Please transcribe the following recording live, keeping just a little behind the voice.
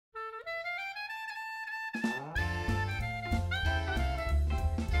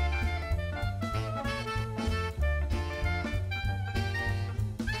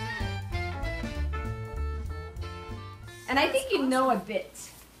And I think you know a bit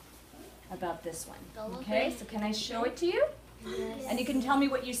about this one. Okay, so can I show it to you? Yes. And you can tell me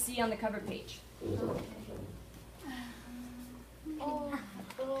what you see on the cover page. Okay.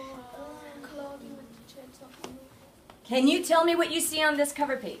 Can you tell me what you see on this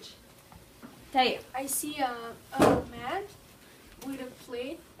cover page? Tell you. I see a man with a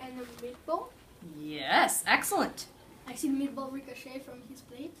plate and a meatball. Yes, excellent. I see meatball ricochet from his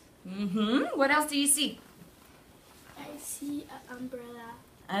plate. Mm-hmm. What else do you see? I see an umbrella.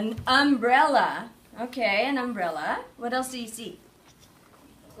 An umbrella. Okay, an umbrella. What else do you see?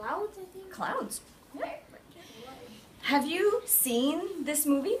 Clouds, I think. Clouds. Yeah. Have you seen this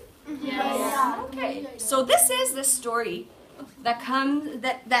movie? Yes. Yeah. Okay. So this is the story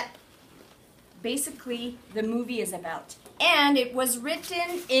that basically the movie is about. And it was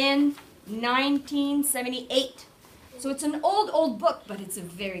written in 1978. So it's an old book, but it's a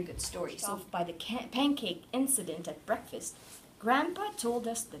very good story. So by the pancake incident at breakfast, Grandpa told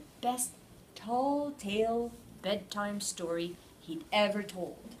us the best tall tale bedtime story he'd ever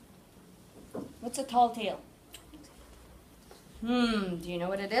told. What's a tall tale? Do you know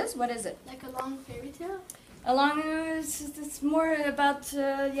what it is? What is it? Like a long fairy tale? It's more about,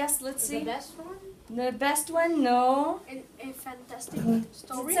 yes, let's see. The best one? The best one? No. A fantastic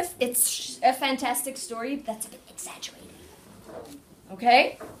story? It's a fantastic story that's a bit exaggerated.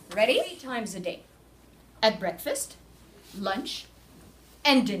 Okay? Ready? 3 times a day. At breakfast, lunch,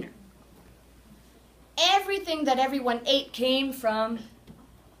 and dinner. Everything that everyone ate came from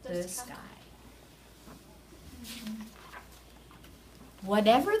the sky.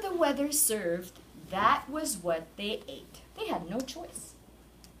 Whatever the weather served, that was what they ate. They had no choice.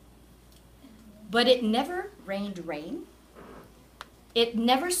 But it never rained rain. It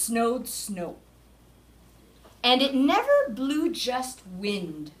never snowed snow. And it never blew just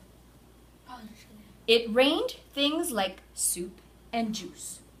wind. It rained things like soup and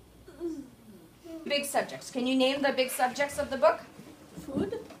juice. Big subjects. Can you name the big subjects of the book?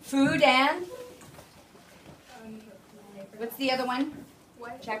 Food. Food and? What's the other one?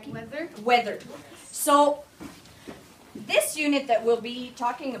 Jackie? Weather. Weather. So this unit that we'll be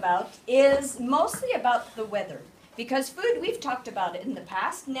talking about is mostly about the weather. Because food, we've talked about it in the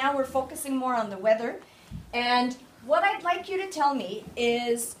past. Now we're focusing more on the weather. And what I'd like you to tell me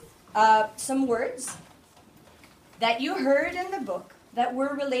is some words that you heard in the book that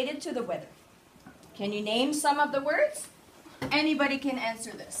were related to the weather. Can you name some of the words? Anybody can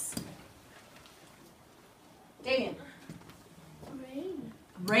answer this. Damien. Rain.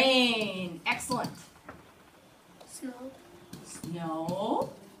 Rain. Excellent. Snow. Snow.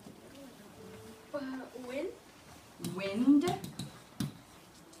 Wind. Wind.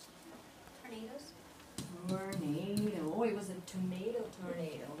 Tornadoes. Tornado. Oh, it was a tomato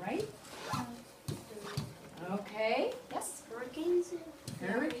tornado, right? Okay. Yes. Hurricanes.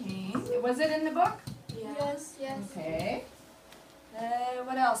 Hurricane. Was it in the book? Yes. Yes. Okay.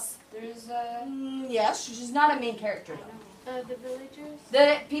 What else? There's yes, she's not a main character though. The villagers.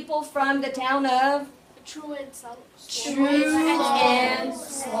 The people from the town of True and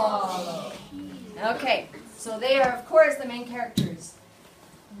Swallow. Okay, so they are of course the main characters.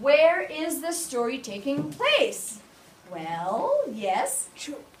 Where is the story taking place? Well, yes.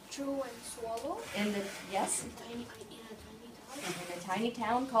 True and Swallow. In the yes. In a tiny town. In a tiny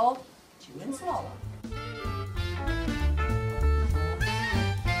town called Chew and Swallow.